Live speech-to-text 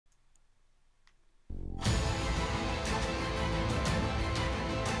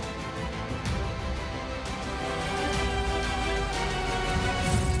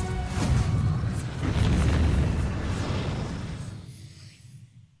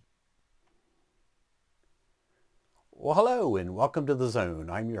Well, hello and welcome to The Zone.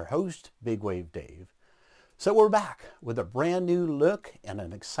 I'm your host, Big Wave Dave. So we're back with a brand new look and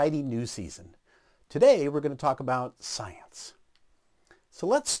an exciting new season. Today we're going to talk about science. So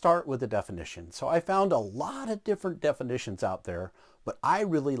let's start with the definition. So I found a lot of different definitions out there, but I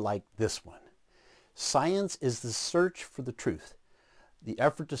really like this one. Science is the search for the truth, the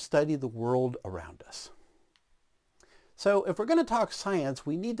effort to study the world around us. So if we're going to talk science,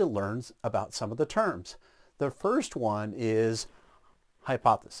 we need to learn about some of the terms. The first one is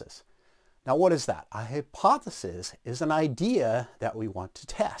hypothesis. Now what is that? A hypothesis is an idea that we want to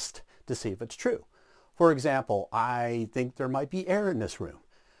test to see if it's true. For example, I think there might be air in this room.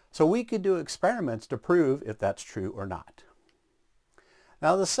 So we could do experiments to prove if that's true or not.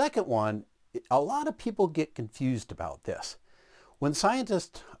 Now the second one, a lot of people get confused about this. When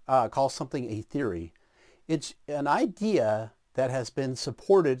scientists call something a theory, it's an idea that has been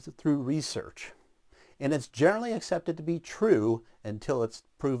supported through research. And it's generally accepted to be true until it's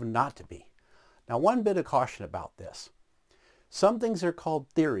proven not to be. Now, one bit of caution about this. Some things are called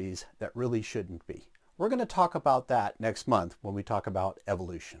theories that really shouldn't be. We're going to talk about that next month when we talk about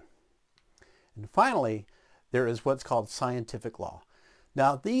evolution. And finally, there is what's called scientific law.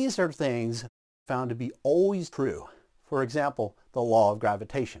 Now, these are things found to be always true. For example, the law of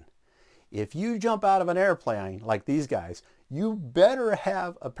gravitation. If you jump out of an airplane like these guys, you better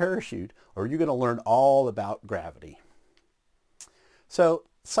have a parachute or you're going to learn all about gravity. So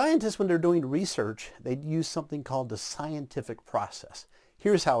scientists, when they're doing research, they use something called the scientific process.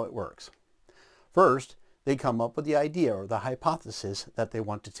 Here's how it works. First, they come up with the idea or the hypothesis that they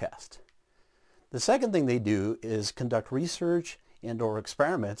want to test. The second thing they do is conduct research and/or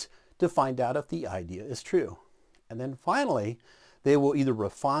experiments to find out if the idea is true. And then finally, they will either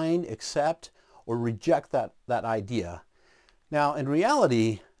refine, accept, or reject that idea. Now, in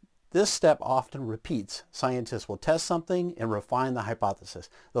reality, this step often repeats. Scientists will test something and refine the hypothesis.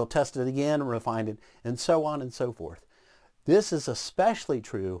 They'll test it again and refine it, and so on and so forth. This is especially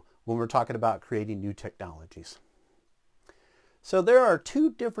true when we're talking about creating new technologies. So there are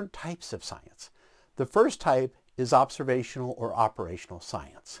two different types of science. The first type is observational or operational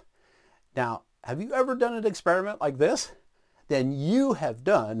science. Now, have you ever done an experiment like this? Then you have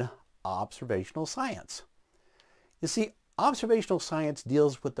done observational science. You see, observational science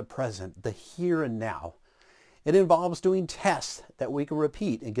deals with the present, the here and now. It involves doing tests that we can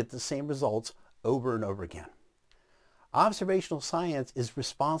repeat and get the same results over and over again. Observational science is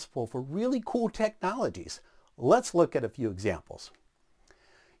responsible for really cool technologies. Let's look at a few examples.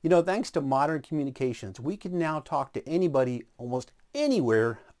 You know, thanks to modern communications, we can now talk to anybody almost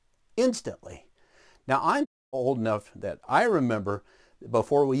anywhere instantly. Now, I'm old enough that I remember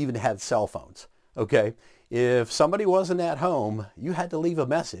before we even had cell phones, okay? If somebody wasn't at home, you had to leave a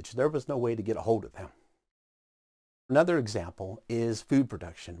message. There was no way to get a hold of them. Another example is food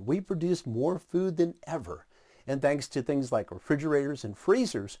production. We produce more food than ever. And thanks to things like refrigerators and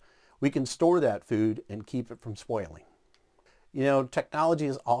freezers, we can store that food and keep it from spoiling. You know, technology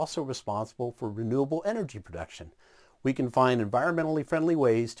is also responsible for renewable energy production. We can find environmentally friendly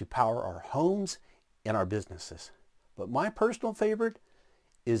ways to power our homes and our businesses. But my personal favorite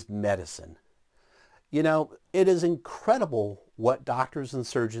is medicine. You know, it is incredible what doctors and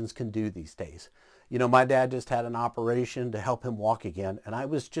surgeons can do these days. You know, my dad just had an operation to help him walk again, and I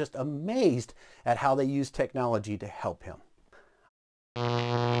was just amazed at how they use technology to help him.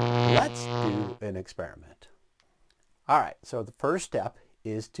 Let's do an experiment. All right, so the first step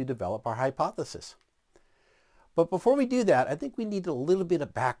is to develop our hypothesis. But before we do that, I think we need a little bit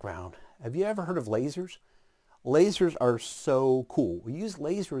of background. Have you ever heard of lasers? Lasers are so cool. We use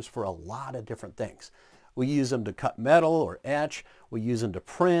lasers for a lot of different things. We use them to cut metal or etch. We use them to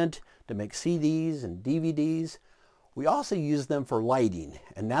print, to make CDs and DVDs. We also use them for lighting,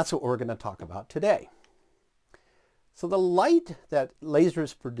 and that's what we're going to talk about today. So the light that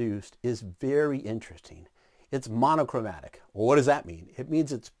lasers produce is very interesting. It's monochromatic. Well, what does that mean? It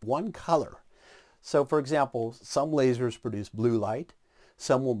means it's one color. So for example, some lasers produce blue light,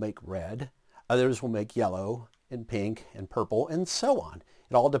 some will make red, others will make yellow and pink and purple and so on.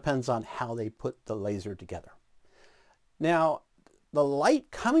 It all depends on how they put the laser together. Now, the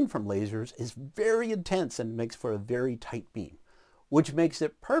light coming from lasers is very intense and makes for a very tight beam, which makes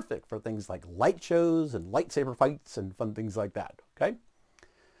it perfect for things like light shows and lightsaber fights and fun things like that, okay?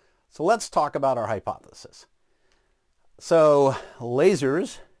 So let's talk about our hypothesis. So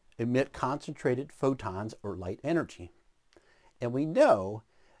lasers emit concentrated photons or light energy. And we know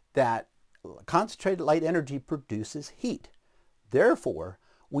that concentrated light energy produces heat. Therefore,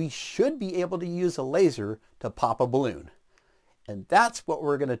 we should be able to use a laser to pop a balloon. And that's what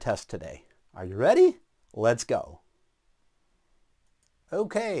we're going to test today. Are you ready? Let's go.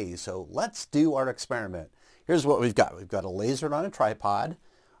 Okay, so let's do our experiment. Here's what we've got. We've got a laser on a tripod.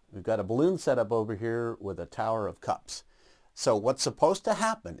 We've got a balloon set up over here with a tower of cups. So what's supposed to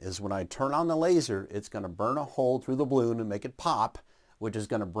happen is when I turn on the laser, it's going to burn a hole through the balloon and make it pop, which is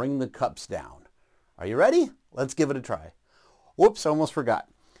going to bring the cups down. Are you ready? Let's give it a try. Whoops, I almost forgot.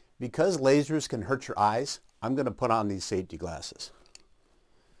 Because lasers can hurt your eyes, I'm going to put on these safety glasses.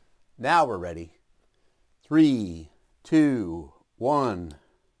 Now we're ready. 3, 2, 1.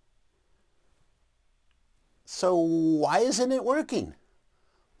 So why isn't it working?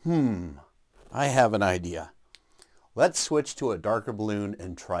 I have an idea. Let's switch to a darker balloon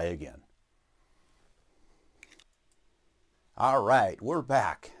and try again. All right, we're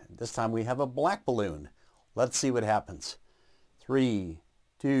back. This time we have a black balloon. Let's see what happens. 3,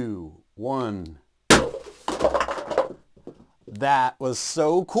 2, 1. That was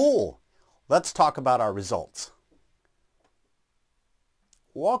so cool. Let's talk about our results.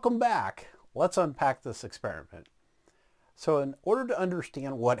 Welcome back. Let's unpack this experiment. So in order to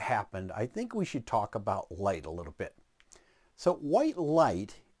understand what happened, I think we should talk about light a little bit. So white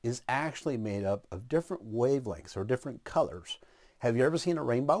light is actually made up of different wavelengths or different colors. Have you ever seen a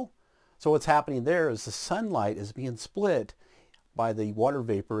rainbow? So what's happening there is the sunlight is being split by the water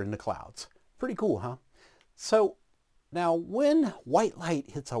vapor in the clouds. Pretty cool, huh? So now when white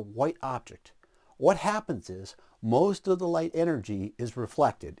light hits a white object, what happens is most of the light energy is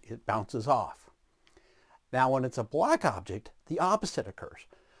reflected. It bounces off. Now when it's a black object, the opposite occurs.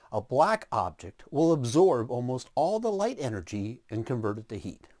 A black object will absorb almost all the light energy and convert it to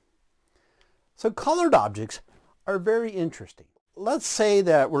heat. So colored objects are very interesting. Let's say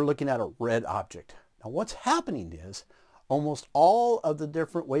that we're looking at a red object. Now what's happening is almost all of the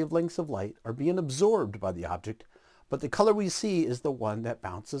different wavelengths of light are being absorbed by the object, but the color we see is the one that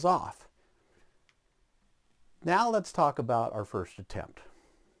bounces off. Now let's talk about our first attempt.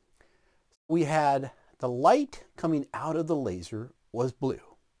 We had the light coming out of the laser was blue.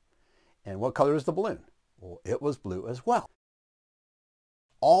 And what color is the balloon? Well, it was blue as well.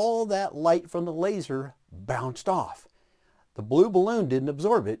 All that light from the laser bounced off. The blue balloon didn't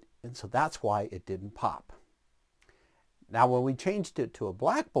absorb it, and so that's why it didn't pop. Now when we changed it to a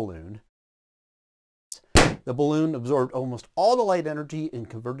black balloon, the balloon absorbed almost all the light energy and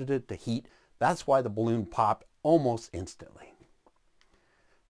converted it to heat. That's why the balloon popped almost instantly.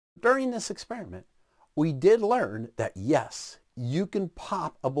 During this experiment, we did learn that yes, you can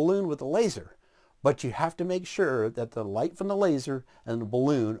pop a balloon with a laser, but you have to make sure that the light from the laser and the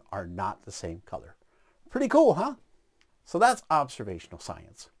balloon are not the same color. Pretty cool, huh? So that's observational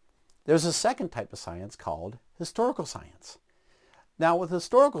science. There's a second type of science called historical science. Now with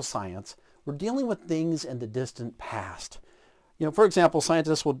historical science, we're dealing with things in the distant past. For example,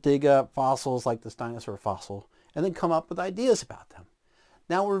 scientists will dig up fossils like this dinosaur fossil and then come up with ideas about them.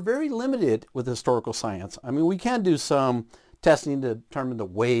 Now we're very limited with historical science. I mean, we can do some testing to determine the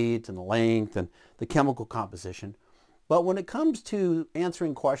weight and the length and the chemical composition. But when it comes to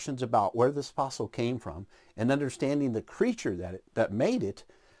answering questions about where this fossil came from and understanding the creature that made it,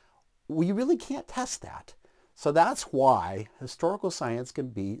 we really can't test that. So that's why historical science can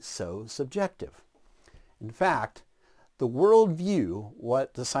be so subjective. In fact, the worldview,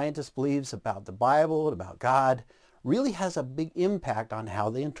 what the scientist believes about the Bible and about God, really has a big impact on how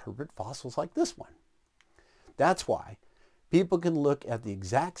they interpret fossils like this one. That's why people can look at the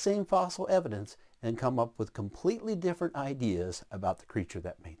exact same fossil evidence and come up with completely different ideas about the creature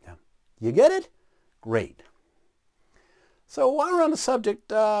that made them. You get it? Great. So while we're on the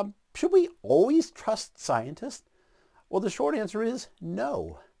subject, should we always trust scientists? Well, the short answer is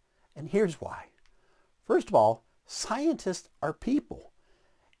no. And here's why. First of all, scientists are people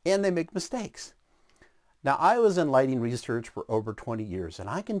and they make mistakes. Now, I was in lighting research for over 20 years, and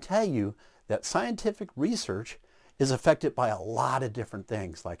I can tell you that scientific research is affected by a lot of different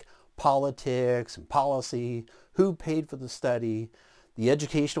things like politics and policy, who paid for the study, the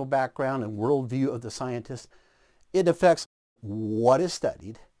educational background and worldview of the scientist. It affects what is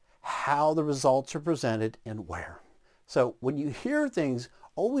studied, how the results are presented, and where. So when you hear things,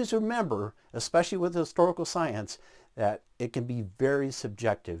 always remember, especially with historical science, that it can be very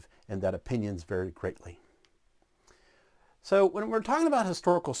subjective and that opinions vary greatly. So when we're talking about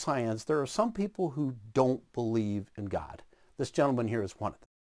historical science, there are some people who don't believe in God. This gentleman here is one of them.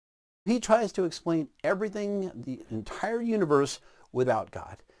 He tries to explain everything, the entire universe, without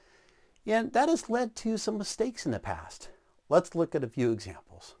God. And that has led to some mistakes in the past. Let's look at a few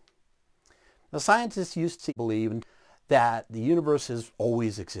examples. The scientists used to believe that the universe has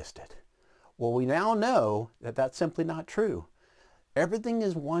always existed. Well, we now know that that's simply not true. Everything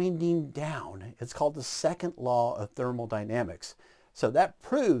is winding down. It's called the second law of thermodynamics. So that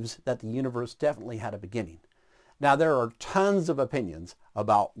proves that the universe definitely had a beginning. Now, there are tons of opinions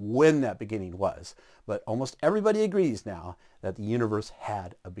about when that beginning was, but almost everybody agrees now that the universe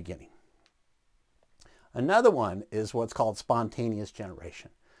had a beginning. Another one is what's called spontaneous generation.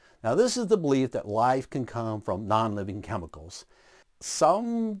 Now, this is the belief that life can come from non-living chemicals.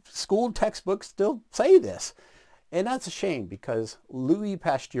 Some school textbooks still say this, and that's a shame because Louis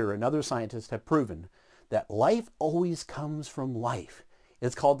Pasteur and other scientists have proven that life always comes from life.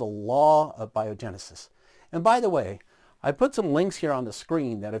 It's called the law of biogenesis. And by the way, I put some links here on the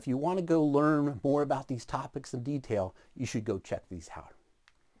screen that if you want to go learn more about these topics in detail, you should go check these out.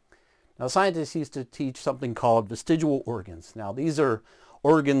 Now, scientists used to teach something called vestigial organs. Now, these are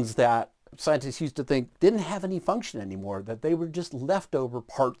organs that scientists used to think didn't have any function anymore, that they were just leftover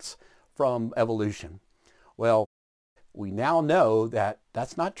parts from evolution. Well, we now know that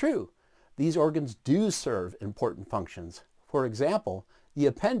that's not true. These organs do serve important functions. For example, the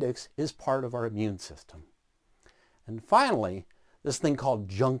appendix is part of our immune system. And finally, this thing called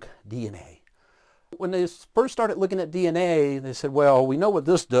junk DNA. When they first started looking at DNA, they said, well, we know what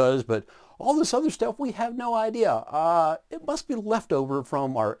this does, but all this other stuff, we have no idea. It must be leftover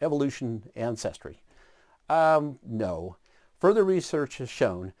from our evolution ancestry. No. Further research has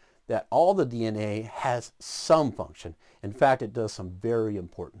shown that all the DNA has some function. In fact, it does some very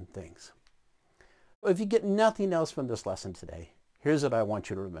important things. If you get nothing else from this lesson today, here's what I want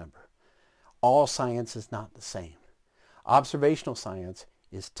you to remember. All science is not the same. Observational science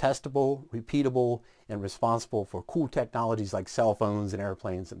is testable, repeatable, and responsible for cool technologies like cell phones and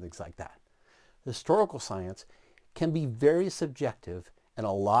airplanes and things like that. Historical science can be very subjective, and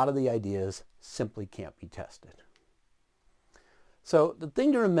a lot of the ideas simply can't be tested. So the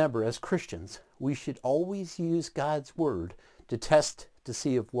thing to remember as Christians, we should always use God's Word to test to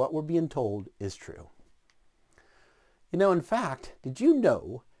see if what we're being told is true. You know, in fact, did you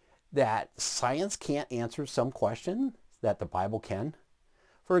know that science can't answer some questions that the Bible can?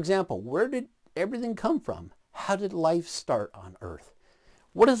 For example, where did everything come from? How did life start on earth?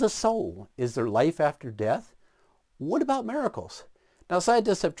 What is a soul? Is there life after death? What about miracles? Now,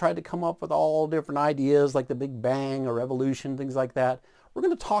 scientists have tried to come up with all different ideas like the Big Bang or evolution, things like that. We're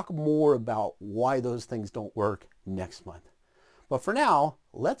going to talk more about why those things don't work next month. But for now,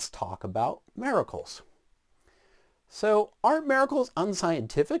 let's talk about miracles. So aren't miracles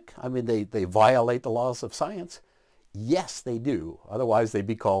unscientific? I mean, they violate the laws of science. Yes, they do. Otherwise, they'd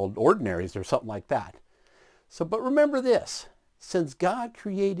be called ordinaries or something like that. So, but remember this. Since God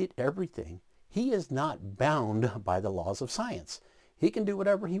created everything, he is not bound by the laws of science. He can do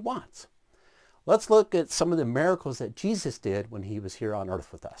whatever he wants. Let's look at some of the miracles that Jesus did when he was here on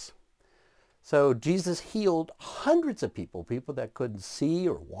earth with us. So Jesus healed hundreds of people that couldn't see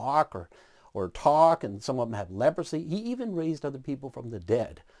or walk or talk, and some of them had leprosy. He even raised other people from the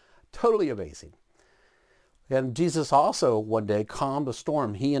dead. Totally amazing. And Jesus also one day calmed a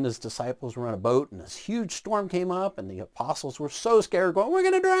storm. He and his disciples were on a boat, and this huge storm came up, and the apostles were so scared, going, we're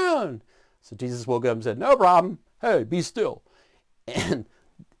going to drown. So Jesus woke up and said, no problem. Hey, be still. And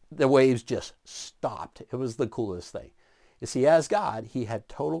the waves just stopped. It was the coolest thing. You see, as God, he had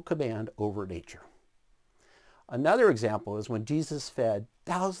total command over nature. Another example is when Jesus fed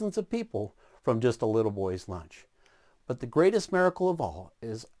thousands of people from just a little boy's lunch. But the greatest miracle of all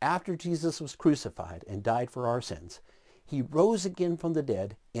is after Jesus was crucified and died for our sins, he rose again from the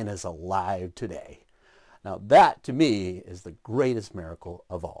dead and is alive today. Now that, to me, is the greatest miracle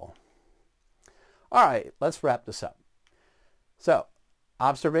of all. All right, let's wrap this up. So,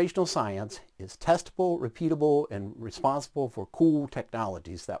 observational science is testable, repeatable, and responsible for cool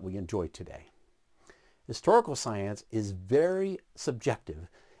technologies that we enjoy today. Historical science is very subjective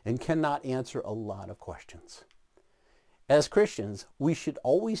and cannot answer a lot of questions. As Christians, we should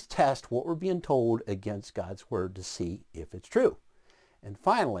always test what we're being told against God's Word to see if it's true. And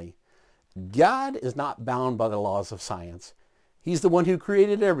finally, God is not bound by the laws of science. He's the one who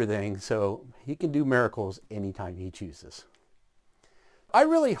created everything, so he can do miracles anytime he chooses. I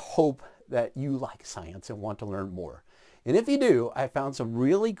really hope that you like science and want to learn more. And if you do, I found some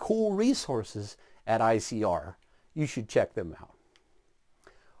really cool resources at ICR. You should check them out.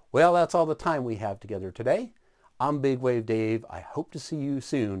 Well, that's all the time we have together today. I'm Big Wave Dave. I hope to see you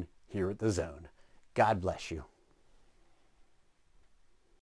soon here at the Zone. God bless you.